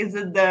 like is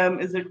it them?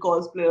 Is it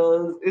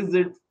cosplayers? Is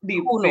it Who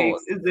deepfakes?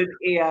 knows? Is it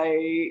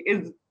AI?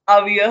 Is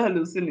Are we a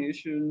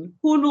hallucination?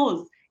 Who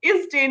knows?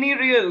 Is Jenny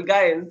real?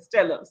 Guys,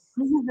 tell us.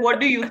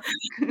 What do you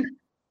think?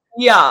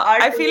 Yeah,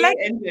 Are I feel Tay like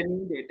and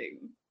Jenny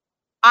dating?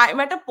 I'm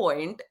at a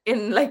point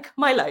in like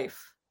my life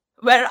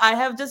where I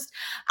have just,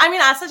 I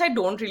mean, as such, I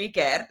don't really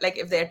care like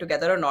if they're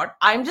together or not.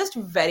 I'm just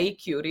very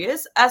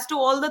curious as to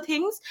all the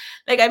things.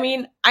 Like, I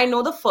mean, I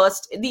know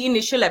the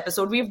initial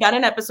episode, we've done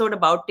an episode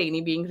about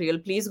Taney being real.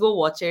 Please go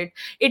watch it.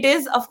 It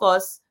is, of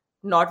course,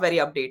 not very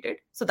updated.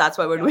 So that's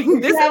why we're Yeah. doing We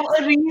this have a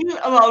episode. reel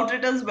about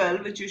it as well,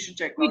 which you should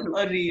check We out. do.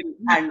 A reel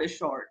We and a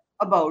short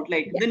about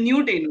like do. the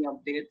new Taney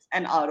updates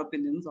and our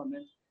opinions on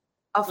it.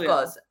 So Of yeah,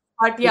 course.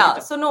 But look it yeah,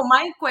 up. so no,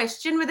 my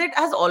question with it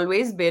has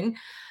always been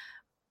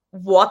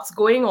what's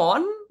going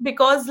on,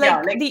 because Yeah,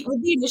 like like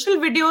with the initial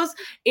videos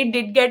it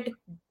did get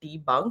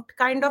debunked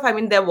kind of. I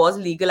mean, there was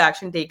legal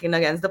action taken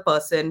against the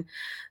person.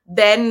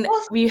 Then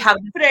was we have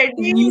this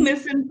spreading new,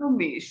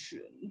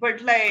 misinformation,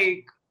 but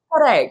like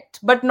correct,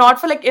 but not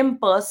for like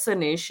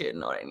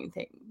impersonation or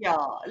anything.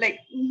 yeah, like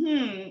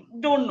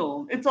don't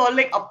know. It's all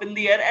like up in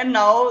the air, and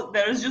now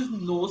there is just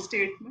no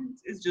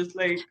statements. It's just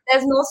like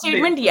There's no this.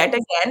 statement yet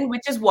again,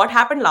 which is what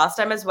happened last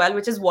time as well,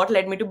 which is what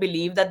led me to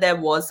believe that there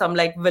was some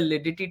like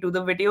validity to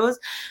the videos,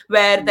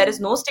 where there is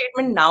no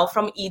statement now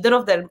from either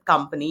of their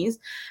companies.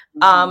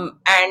 Mhm.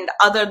 And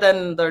other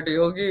than the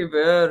Yogi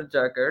Bear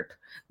jacket,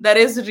 there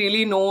is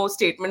really no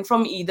statement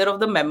from either of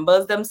the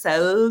members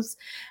themselves.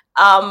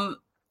 Um,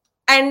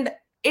 and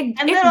And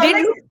they're it all did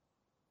like look boring.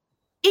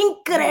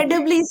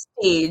 incredibly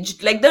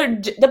staged. Like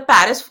the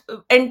Paris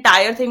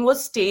entire thing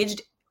was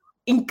staged,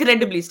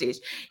 incredibly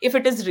staged. If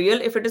it is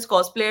real, if it is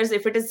cosplayers,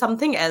 if it is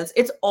something else,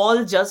 it's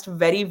all just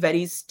very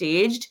very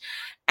staged.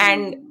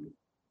 And Hmm.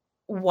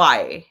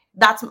 why?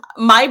 That's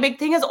my big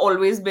thing has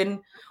always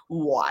been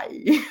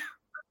why.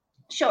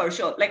 Sure,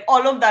 sure. Like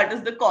all of that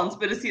is the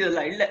conspiracy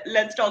line.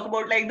 Let's talk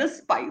about like the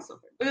spice of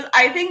it. Because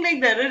I think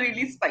like they're a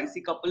really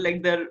spicy couple.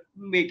 Like they're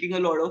making a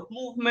lot of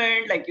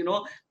movement. Like,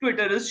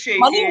 Twitter is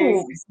Money shaking.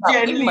 moves,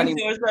 Gen big money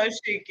Leasers are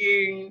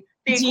shaking.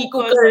 Take G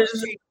cookers are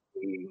cookers,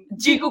 shaking. G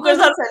G cookers cookers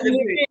are are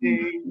flipping.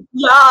 celebrating.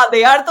 Yeah,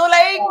 they are so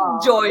like Yeah.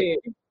 joy.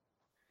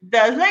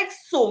 There's like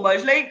so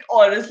much. Like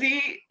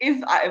honestly,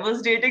 if I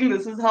was dating,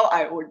 this is how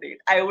I would date.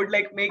 I would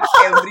like make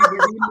everybody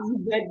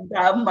lose their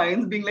damn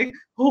minds, being like,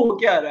 "Oh,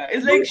 kya raha hai?"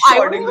 It's like Dude, I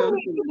wouldn't even Schrodinger's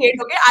need to date, theory.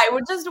 okay? I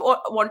would just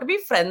want to be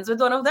friends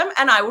with one of them,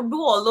 and I would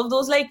do all of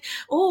those like,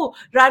 oh,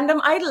 random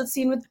idol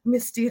scene with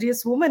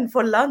mysterious woman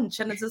for lunch,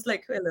 and it's just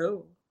like,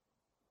 hello.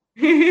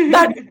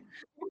 That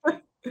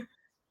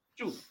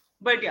True.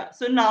 But yeah,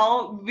 so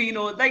now we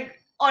know, like,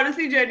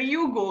 honestly, Jenny,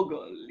 you go,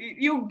 girl.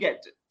 You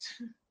get it.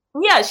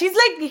 Yeah, she's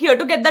like here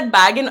to get that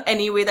bag in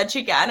any way that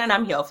she can, and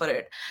I'm here for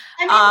it.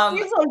 I mean, Um,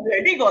 she's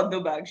already got the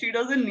bag. She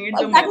doesn't need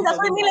the exactly, men that's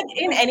for what I the mean.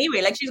 Like in bag. any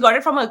way, like she's got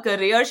it from her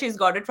career, she's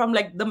got it from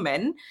like the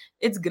men.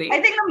 It's I great.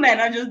 think the men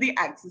are just the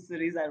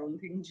accessories. I don't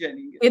think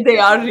Jenny They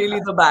are gets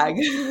really the bag.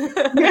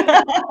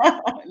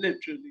 that.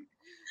 Literally.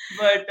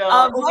 But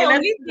My okay, let's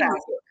only thing rank.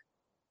 is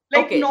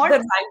Like okay, not the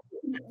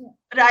rank.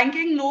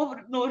 ranking,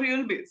 no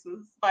real basis.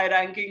 My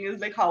ranking is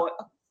like how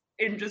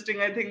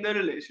interesting I think the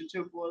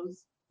relationship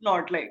was.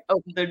 Not like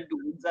Okay. the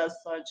dudes as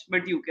such,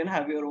 but you can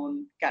have your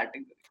own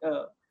category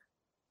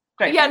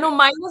Yeah, no,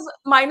 criteria.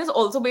 mine is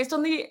also based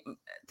on the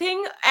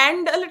thing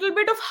and a little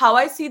bit of how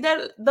I see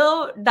the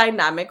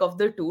dynamic of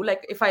the two.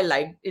 Like if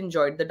I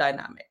enjoyed the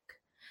dynamic.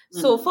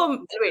 So Hmm. for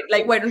wait,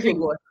 like why don't you Same.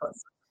 go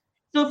first?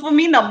 So for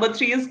me, number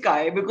three is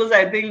Kai because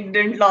I think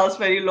didn't last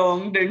very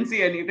long, didn't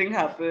see anything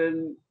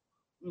happen.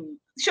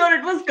 Sure,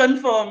 it was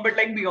confirmed, but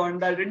like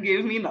beyond that, it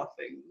gave me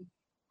nothing.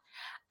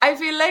 I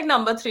feel like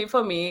number three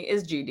for me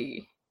is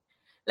GD.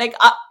 Like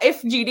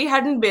if GD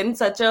hadn't been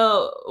such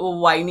a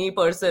whiny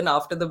person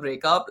after the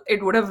breakup,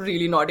 it would have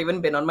really not even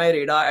been on my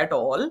radar at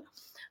all.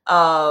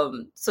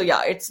 So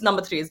yeah, it's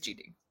number three is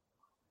GD.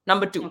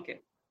 Number two. Okay.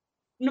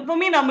 No, for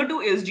me, number two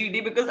is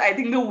GD because I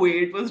think the way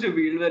it was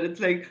revealed, where it's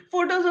like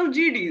photos of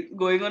GD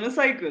going on a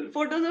cycle,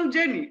 photos of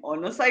Jenny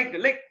on a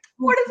cycle. Like,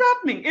 what is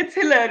happening? It's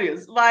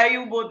hilarious. Why are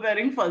you both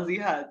wearing fuzzy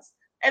hats?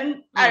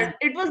 And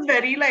it was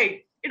very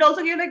like, it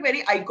also gave like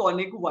very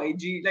iconic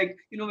YG. Like,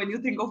 when you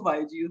think of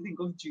YG, you think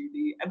of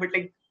GD. But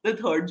like the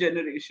third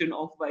generation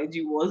of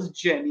YG was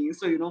Jenny.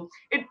 So,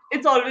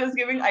 it's always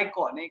giving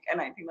iconic. And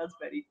I think that's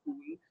very cool.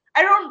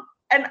 I don't,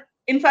 and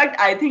in fact,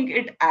 I think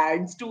it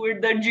adds to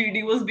it that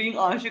GD was being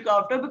Ashik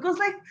after because,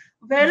 like,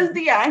 where is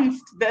the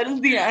angst? There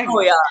is the Oh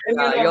angst. yeah, And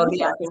yeah, I'm you're a the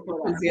sucker for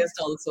angst. enthusiast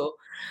also.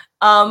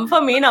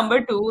 For me, number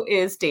two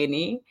is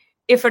Taney.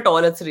 If at all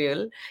it's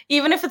real,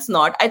 even if it's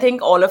not, I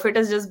think all of it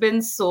has just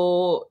been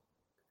so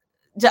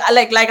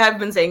like I've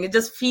been saying, it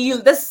just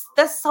feel there's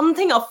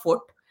something afoot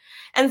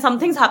and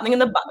something's Hmm. happening in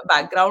the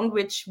background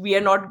which we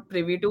are not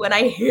privy to, and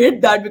I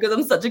hate that because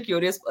I'm such a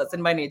curious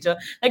person by nature.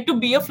 Like to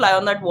be a fly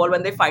on that wall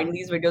when they find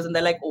these videos and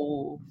they're like,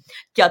 oh,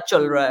 kya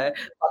chal raha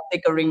hai,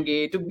 batein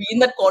karenge, Hmm. to be in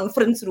that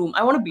conference room.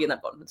 I want to be in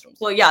that conference room.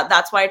 So yeah,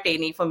 that's why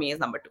Taney for me is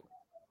number two.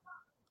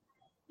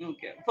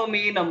 Okay. For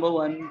me, number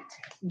one,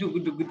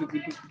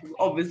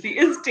 obviously,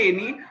 is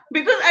Taney.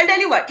 Because I'll tell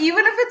you what,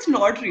 even if it's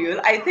not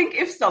real, I think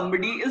if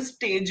somebody is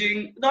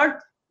staging, not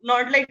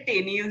like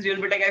Taney is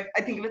real, but like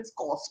I think if it's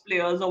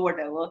cosplayers or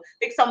whatever,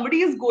 like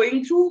somebody is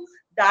going through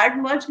that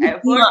much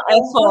effort over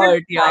Effort,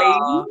 time.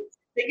 yeah.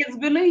 Like it's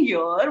been a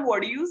year.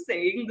 What are you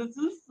saying? This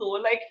is so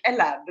like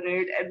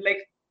elaborate and like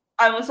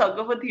I'm a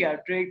sucker for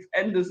theatrics,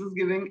 and this is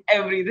giving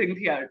everything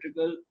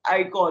theatrical,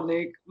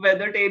 iconic.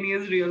 Whether Taney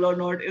is real or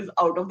not is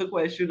out of the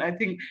question. I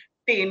think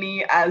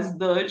Taney as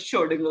the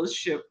Schrodinger's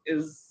ship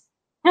is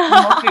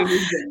not really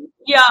there.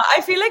 Yeah, I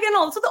feel like, and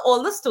also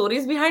all the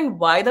stories behind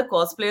why the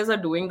cosplayers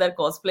are doing their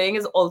cosplaying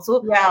is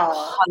also Yeah,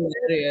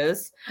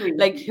 hilarious.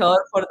 Like crazy.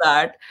 here for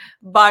that.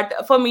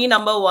 But for me,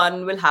 number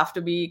one will have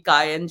to be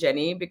Kai and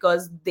Jenny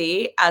because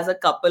they, as a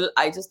couple,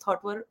 I just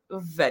thought were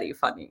very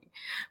funny.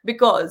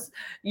 Because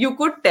you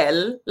could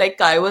tell, like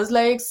Kai was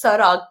like,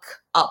 "Sarak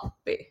up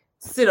pe,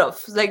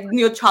 sirf like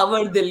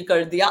nyochawar dil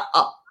kar diya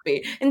up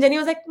pe," and Jenny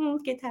was like,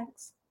 "Okay,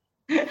 thanks."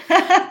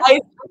 I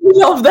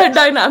love that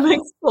dynamic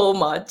so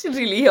much.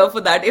 Really here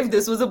for that. If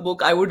this was a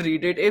book, I would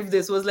read it. If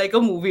this was like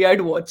a movie, I'd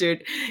watch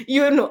it.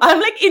 I'm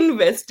like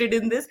invested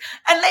in this.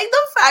 And like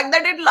the fact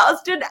that it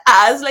lasted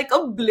as like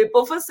a blip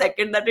of a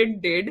second that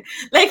it did,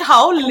 like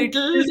how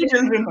little It's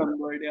still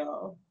remembered,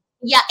 yeah.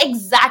 yeah,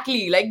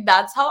 exactly. Like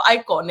that's how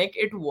iconic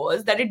it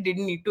was that it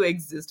didn't need to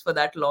exist for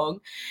that long.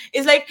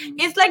 It's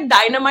like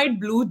Dynamite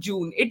Blue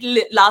June.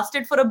 It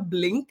lasted for a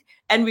blink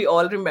and we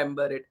all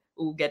remember it.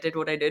 Ooh, get it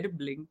what I did?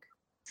 Blink.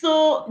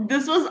 So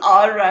this was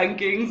our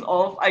rankings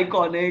of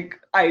iconic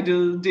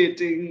idol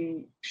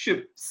dating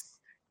ships.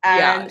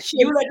 Yeah, And you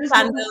ships, let us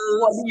know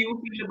what do scandals.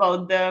 you feel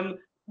about them.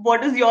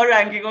 What is your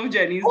ranking of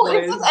Jenny's Oh,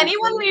 if boys? there's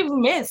anyone Because we've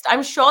missed,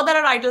 I'm sure there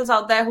are idols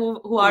out there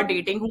who are hmm,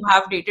 dating, who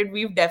have dated.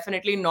 We've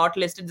definitely not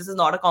listed. This is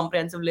not a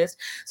comprehensive list.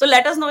 So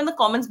let us know in the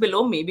comments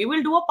below. Maybe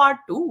we'll do a part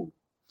two.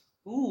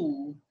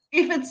 ooh,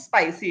 if it's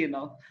spicy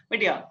enough.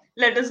 But yeah,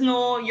 let us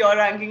know your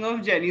ranking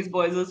of Jenny's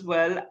boys as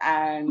well.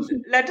 And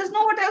let us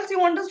know what else you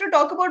want us to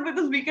talk about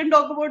because we can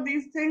talk about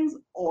these things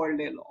all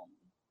day long.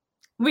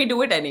 We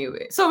do it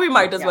anyway, so we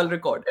might as Yeah. well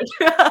record it.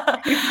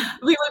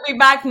 We will be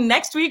back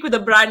next week with a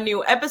brand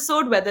new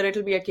episode, whether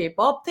it'll be a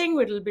K-pop thing,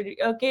 it'll be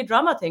a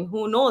K-drama thing,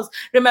 who knows.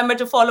 Remember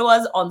to follow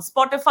us on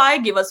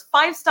Spotify, give us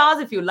 5 stars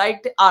if you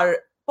liked our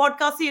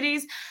podcast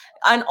series,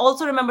 and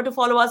also remember to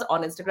follow us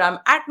on Instagram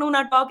at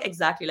NoonaTalk,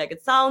 exactly like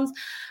it sounds.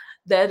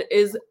 There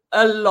is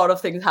a lot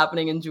of things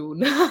happening in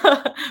June.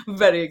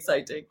 Very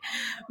exciting.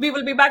 We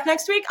will be back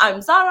next week.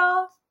 I'm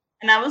Sarah.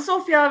 And I was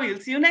Sophia. We'll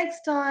see you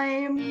next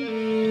time.